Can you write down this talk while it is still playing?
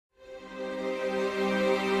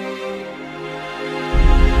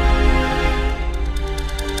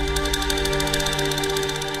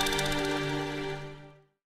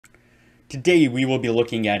Today we will be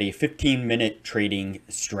looking at a 15-minute trading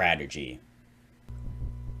strategy.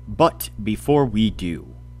 But before we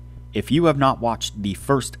do, if you have not watched the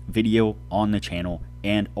first video on the channel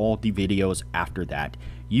and all the videos after that,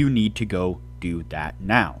 you need to go do that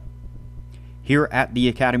now. Here at the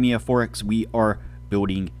Academy of Forex, we are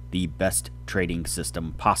building the best trading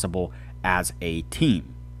system possible as a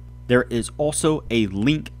team. There is also a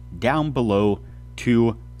link down below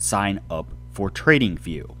to sign up for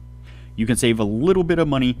TradingView. You can save a little bit of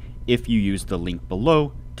money if you use the link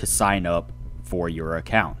below to sign up for your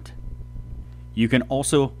account. You can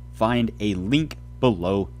also find a link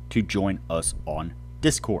below to join us on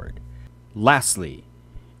Discord. Lastly,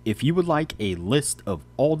 if you would like a list of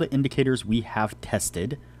all the indicators we have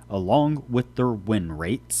tested along with their win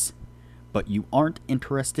rates, but you aren't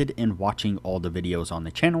interested in watching all the videos on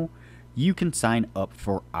the channel, you can sign up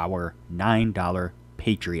for our $9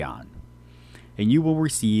 Patreon, and you will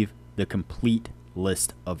receive the complete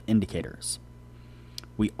list of indicators.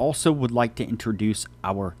 We also would like to introduce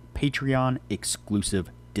our Patreon exclusive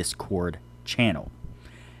Discord channel.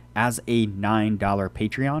 As a $9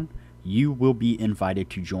 Patreon, you will be invited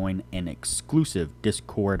to join an exclusive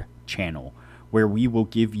Discord channel where we will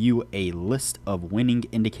give you a list of winning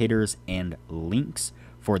indicators and links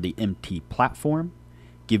for the MT platform,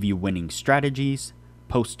 give you winning strategies,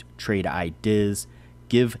 post trade ideas,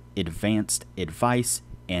 give advanced advice,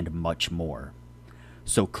 and much more.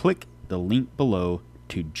 So click the link below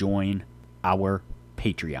to join our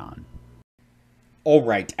Patreon.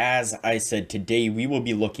 Alright, as I said, today we will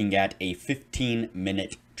be looking at a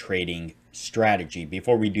 15-minute trading strategy.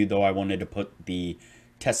 Before we do though, I wanted to put the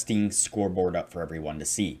testing scoreboard up for everyone to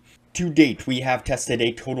see. To date, we have tested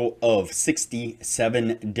a total of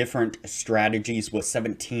 67 different strategies, with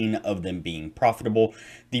 17 of them being profitable.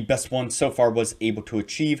 The best one so far was able to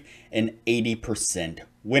achieve an 80%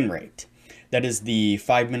 win rate. That is the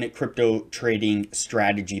 5-minute crypto trading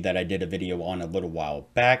strategy that I did a video on a little while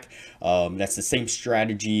back. That's the same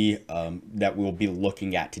strategy that we'll be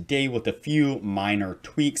looking at today with a few minor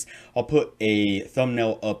tweaks. I'll put a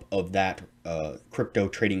thumbnail up of that crypto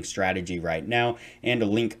trading strategy right now and a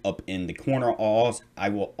link up in the corner. I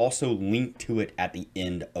will also link to it at the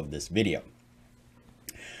end of this video.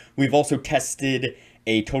 We've also tested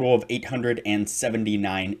a total of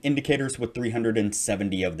 879 indicators, with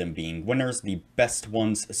 370 of them being winners. The best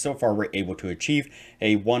ones so far were able to achieve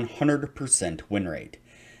a 100% win rate.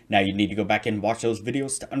 Now you need to go back and watch those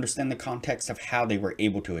videos to understand the context of how they were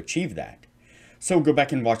able to achieve that. So go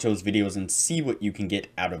back and watch those videos and see what you can get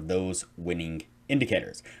out of those winning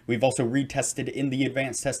indicators. We've also retested in the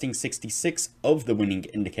advanced testing 66 of the winning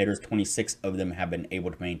indicators. 26 of them have been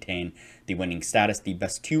able to maintain the winning status. The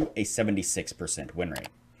best two, a 76% win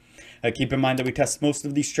rate. Keep in mind that we test most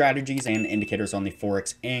of these strategies and indicators on the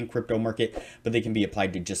Forex and crypto market, but they can be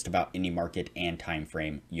applied to just about any market and time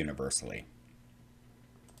frame universally.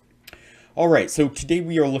 Alright, so today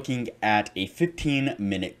we are looking at a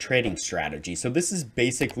 15-minute trading strategy. So this is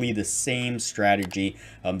basically the same strategy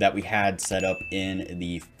that we had set up in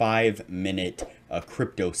the 5-minute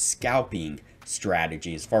crypto scalping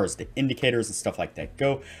strategy. As far as the indicators and stuff like that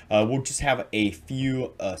go, we'll just have a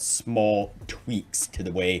few small tweaks to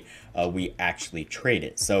the way we actually trade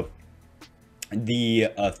it. So the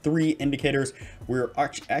 3 indicators, we're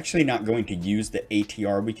actually not going to use the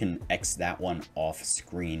ATR. We can X that one off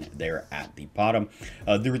screen there at the bottom.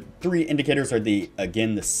 The 3 indicators are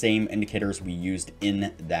again the same indicators we used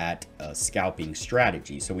in that scalping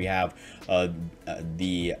strategy. So we have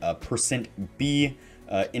the %B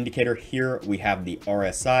indicator here, we have the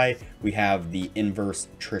RSI, we have the inverse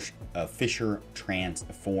Fisher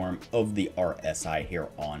transform of the RSI here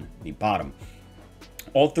on the bottom.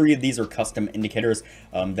 All 3 of these are custom indicators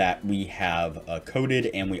that we have coded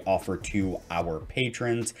and we offer to our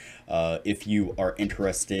patrons. If you are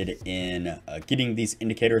interested in getting these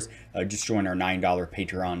indicators, just join our $9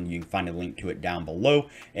 Patreon. You can find a link to it down below,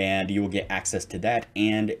 and you will get access to that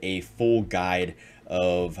and a full guide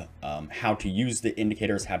of how to use the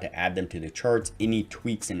indicators, how to add them to the charts, any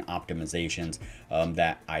tweaks and optimizations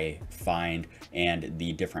that I find, and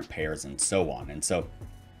the different pairs and so on. And so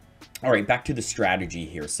all right, back to the strategy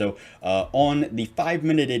here. So on the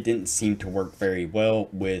 5-minute, it didn't seem to work very well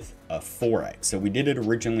with Forex. So we did it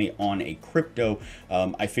originally on a crypto.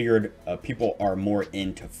 I figured people are more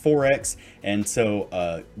into Forex, and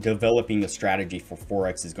so developing a strategy for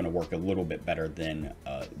Forex is going to work a little bit better than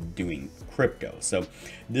doing crypto. So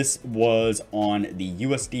this was on the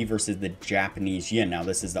USD versus the Japanese yen. Now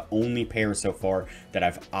this is the only pair so far that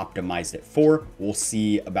I've optimized it for. We'll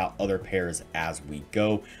see about other pairs as we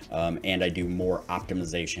go, and I do more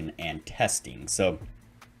optimization and testing. So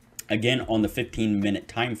again on the 15-minute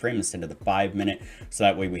time frame instead of the 5-minute, so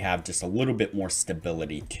that way we have just a little bit more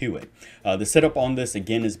stability to it. The setup on this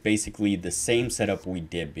again is basically the same setup we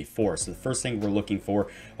did before. So the first thing we're looking for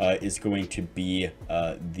is going to be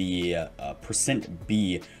the percent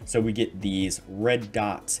 %B. So we get these red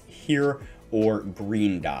dots here or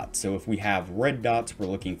green dots. So if we have red dots, we're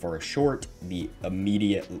looking for a short, the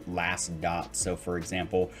immediate last dot. So for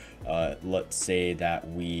example, let's say that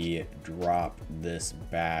we drop this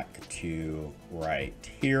back to right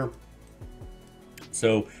here.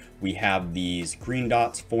 So we have these green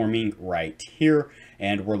dots forming right here,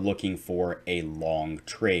 and we're looking for a long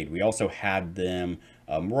trade. We also had them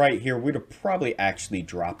right here. We'd have probably actually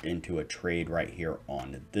dropped into a trade right here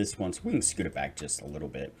on this one. So we can scoot it back just a little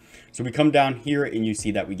bit. So we come down here and you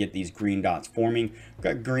see that we get these green dots forming. We've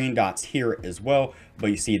got green dots here as well, but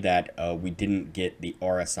you see that we didn't get the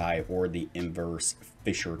RSI or the inverse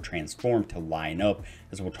Fisher transform to line up,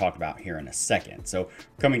 as we'll talk about here in a second. So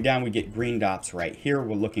coming down, we get green dots right here.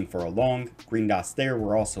 We're looking for a long. Green dots there,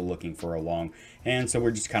 we're also looking for a long. And so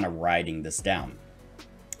we're just kind of riding this down.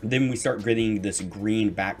 Then we start getting this green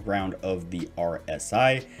background of the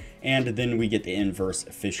RSI, and then we get the inverse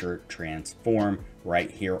Fisher transform right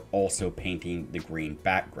here, also painting the green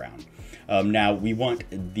background. Now we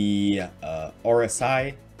want the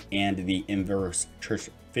RSI and the inverse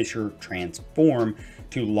Fisher transform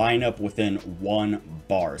to line up within 1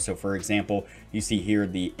 bar. So for example, you see here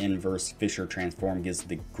the inverse Fisher transform gives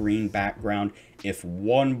the green background. If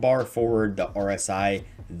 1 bar forward the RSI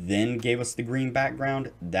then gave us the green background,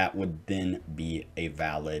 that would then be a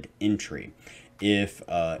valid entry. If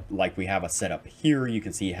like we have a setup here, you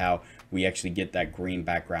can see how we actually get that green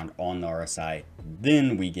background on the RSI,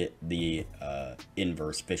 then we get the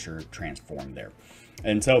inverse Fisher transform there.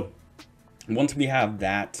 And so once we have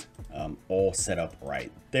that all set up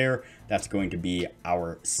right there, that's going to be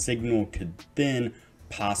our signal to then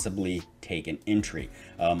possibly take an entry.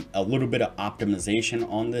 A little bit of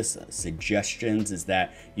optimization on this, suggestions is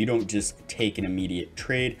that you don't just take an immediate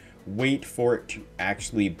trade. Wait for it to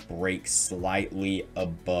actually break slightly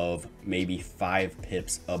above, maybe 5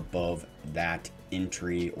 pips above that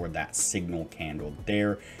entry or that signal candle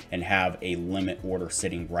there, and have a limit order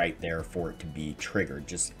sitting right there for it to be triggered,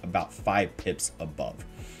 just about 5 pips above.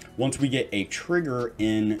 Once we get a trigger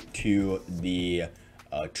into the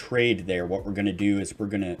trade there, what we're going to do is we're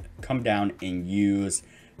going to come down and use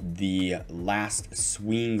the last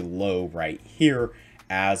swing low right here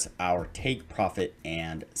as our take profit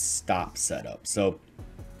and stop setup. So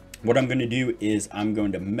what I'm going to do is I'm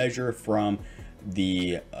going to measure from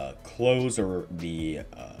the close, or the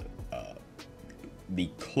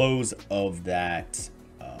close of that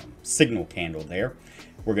signal candle there.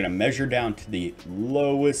 We're going to measure down to the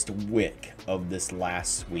lowest wick of this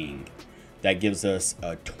last swing. That gives us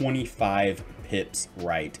 25 pips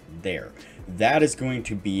right there. That is going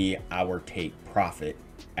to be our take profit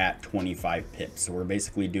at 25 pips. So we're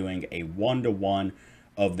basically doing a 1-to-1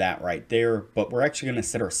 of that right there, but we're actually going to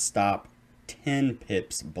set our stop 10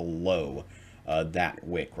 pips below that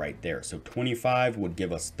wick right there. So 25 would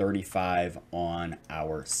give us 35 on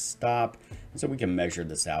our stop. So we can measure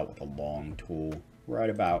this out with a long tool right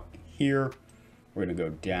about here. We're going to go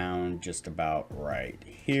down just about right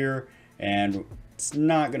here. And it's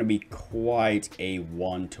not going to be quite a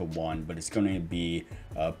 1-to-1, but it's going to be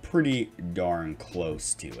pretty darn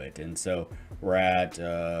close to it. And so we're at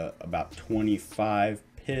about 25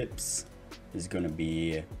 pips is going to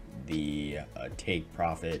be the take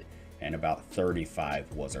profit, and about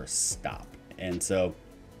 35 was our stop. And so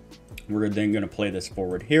we're then going to play this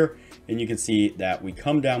forward here, and you can see that we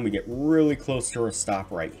come down, we get really close to our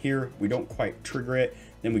stop right here. We don't quite trigger it,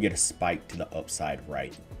 then we get a spike to the upside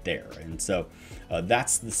right there. And so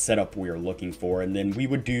that's the setup we are looking for. And then we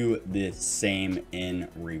would do the same in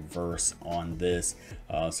reverse on this.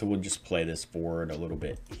 So we'll just play this forward a little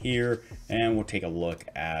bit here, and we'll take a look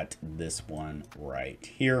at this one right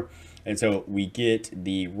here. And so we get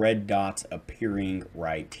the red dots appearing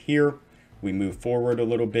right here. We move forward a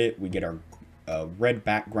little bit, we get our red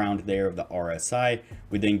background there of the RSI.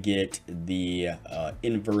 We then get the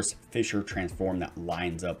inverse Fisher transform that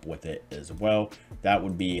lines up with it as well. That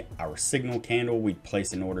would be our signal candle. We'd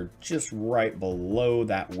place an order just right below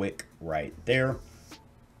that wick right there,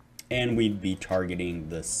 and we'd be targeting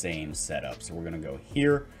the same setup. So we're going to go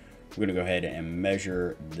here. We're going to go ahead and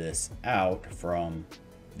measure this out from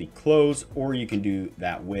the close, or you can do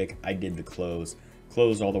that wick. I did the close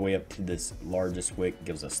all the way up to this largest wick,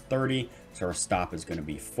 gives us 30. So our stop is going to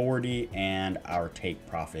be 40, and our take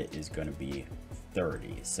profit is going to be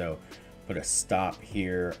 30. So put a stop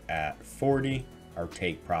here at 40, our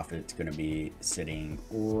take profit is going to be sitting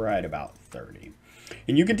right about 30.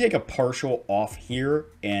 And you can take a partial off here,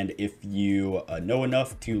 and if you know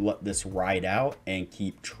enough to let this ride out and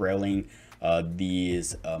keep trailing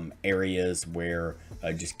these areas where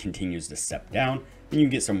it just continues to step down, and you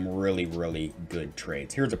can get some really good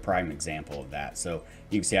trades. Here's a prime example of that. So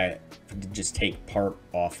you can see I just take part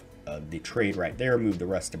off the trade right there, move the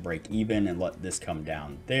rest to break even, and let this come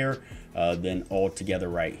down there. Then all together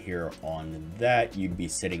right here on that, you'd be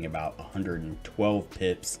sitting about 112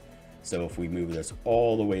 pips. So if we move this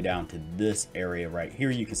all the way down to this area right here,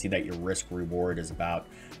 you can see that your risk reward is about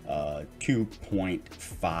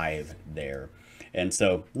 2.5 there. And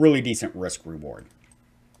so really decent risk reward.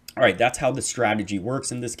 All right, that's how the strategy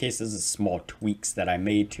works. In this case, this is small tweaks that I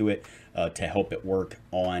made to it to help it work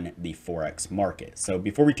on the Forex market. So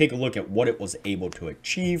before we take a look at what it was able to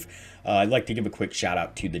achieve, I'd like to give a quick shout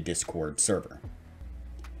out to the Discord server.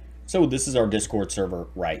 So this is our Discord server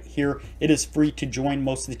right here. It is free to join.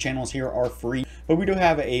 Most of the channels here are free, but we do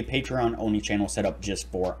have a Patreon only channel set up just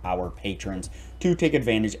for our patrons to take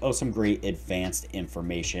advantage of some great advanced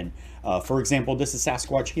information. For example, this is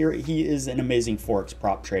Sasquatch here. He is an amazing Forex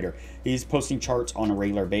prop trader. He's posting charts on a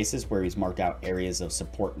regular basis where he's marked out areas of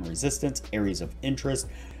support and resistance, areas of interest.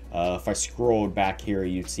 If I scrolled back here,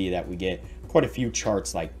 you'd see that we get quite a few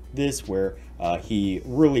charts like this where he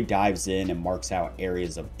really dives in and marks out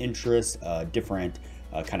areas of interest, different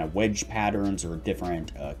kind of wedge patterns or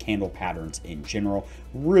different candle patterns in general.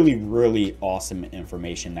 Really awesome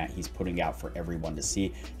information that he's putting out for everyone to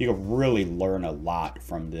see. You can really learn a lot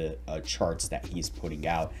from the charts that he's putting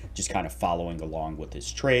out, just kind of following along with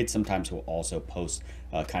his trades. Sometimes he'll also post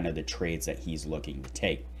kind of the trades that he's looking to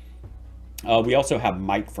take. We also have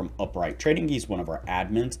Mike from Upright Trading. He's one of our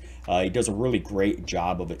admins. He does a really great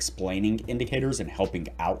job of explaining indicators and helping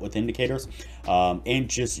out with indicators and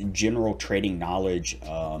just general trading knowledge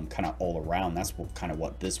kind of all around. That's kind of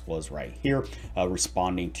what this was right here,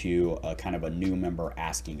 responding to kind of a new member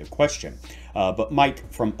asking a question. But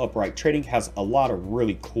Mike from Upright Trading has a lot of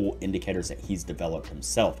really cool indicators that he's developed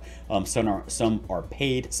himself. Some are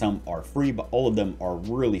paid, some are free, but all of them are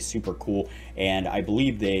really super cool. And I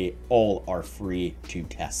believe they all are free to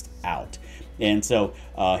test out. And so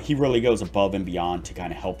he really goes above and beyond to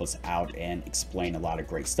kind of help us out and explain a lot of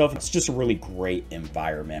great stuff. It's just a really great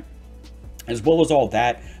environment. As well as all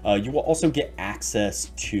that, you will also get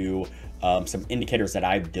access to some indicators that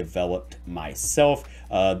I've developed myself.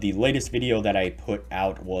 The latest video that I put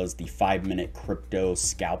out was the 5-minute crypto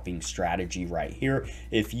scalping strategy right here.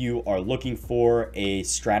 If you are looking for a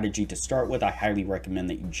strategy to start with, I highly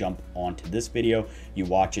recommend that you jump onto this video, you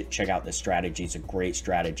watch it, check out the strategy. It's a great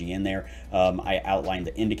strategy in there. I outlined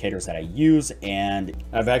the indicators that I use, and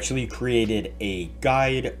I've actually created a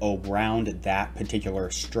guide around that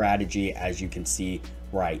particular strategy, as you can see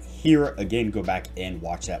right here. Again, go back and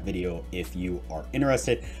watch that video if you are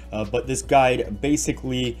interested. But this guide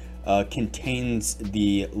basically contains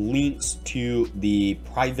the links to the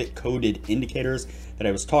private coded indicators that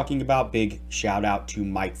I was talking about. Big shout out to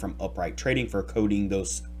Mike from Upright Trading for coding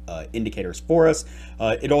those indicators for us.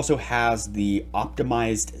 It also has the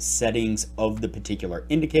optimized settings of the particular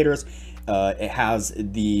indicators. It has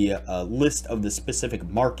the list of the specific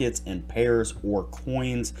markets and pairs or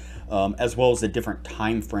coins, as well as the different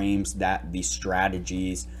time frames that the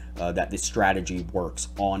strategy works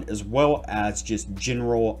on, as well as just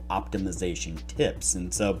general optimization tips.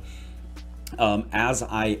 And so as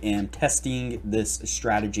I am testing this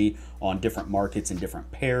strategy on different markets and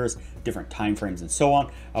different pairs, different time frames, and so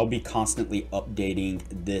on, I'll be constantly updating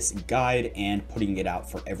this guide and putting it out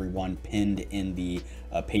for everyone, pinned in the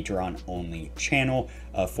Patreon only channel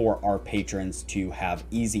for our patrons to have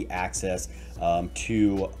easy access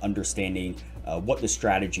to understanding what the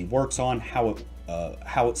strategy works on, how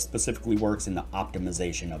it specifically works, and the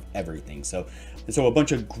optimization of everything. So a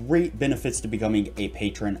bunch of great benefits to becoming a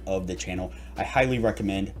patron of the channel. I highly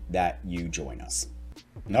recommend that you join us.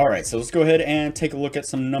 All right, so let's go ahead and take a look at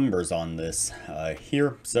some numbers on this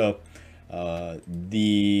here. So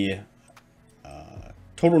the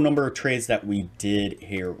total number of trades that we did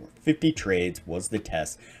here, 50 trades was the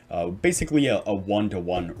test. Basically a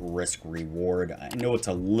 1-to-1 risk reward. I know it's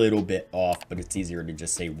a little bit off, but it's easier to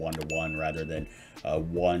just say 1-to-1 rather than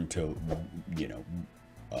 1 to,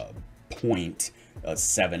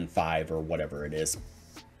 0.75 or whatever it is.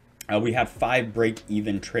 We had 5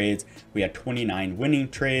 break-even trades. We had 29 winning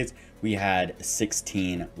trades. we had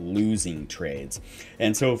 16 losing trades.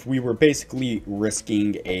 And so if we were basically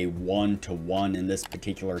risking a 1-to-1 in this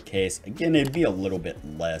particular case, again, it'd be a little bit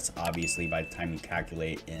less, obviously, by the time you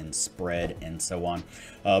calculate in spread and so on.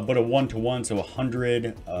 But a 1-to-1, so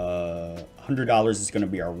 $100 is going to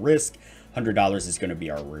be our risk. $100 is going to be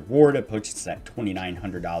our reward. It puts us at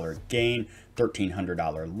 $2,900 gain,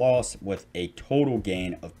 $1,300 loss, with a total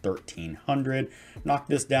gain of $1,300. Knock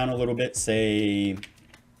this down a little bit, say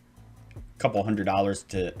couple $100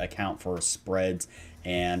 to account for spreads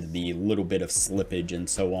and the little bit of slippage and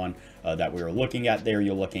so on that we were looking at there.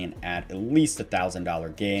 You're looking at least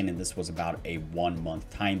 $1,000 gain, and this was about a 1 month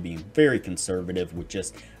time, being very conservative with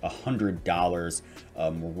just $100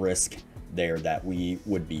 risk there that we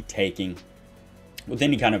would be taking. With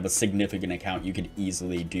any kind of a significant account, you could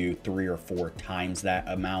easily do 3 or 4 times that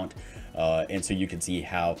amount, and so you can see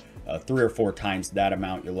how 3 or 4 times that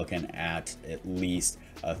amount, you're looking at least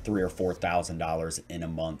 $3,000 or $4,000 in a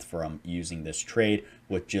month from using this trade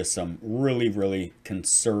with just some really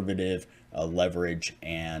conservative leverage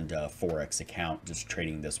and Forex account, just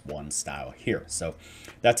trading this one style here. So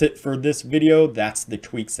that's it for this video. That's the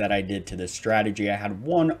tweaks that I did to this strategy. I had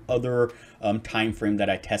one other time frame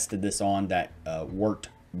that I tested this on that worked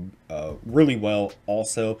really well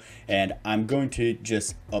also, and I'm going to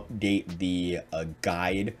just update the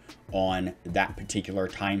guide on that particular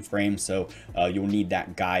time frame. So you'll need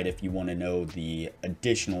that guide if you want to know the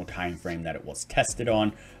additional time frame that it was tested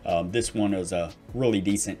on. This one is a really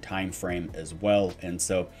decent time frame as well, and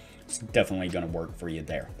so it's definitely going to work for you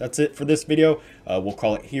there. That's it for this video. We'll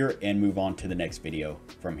call it here and move on to the next video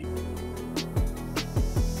from here.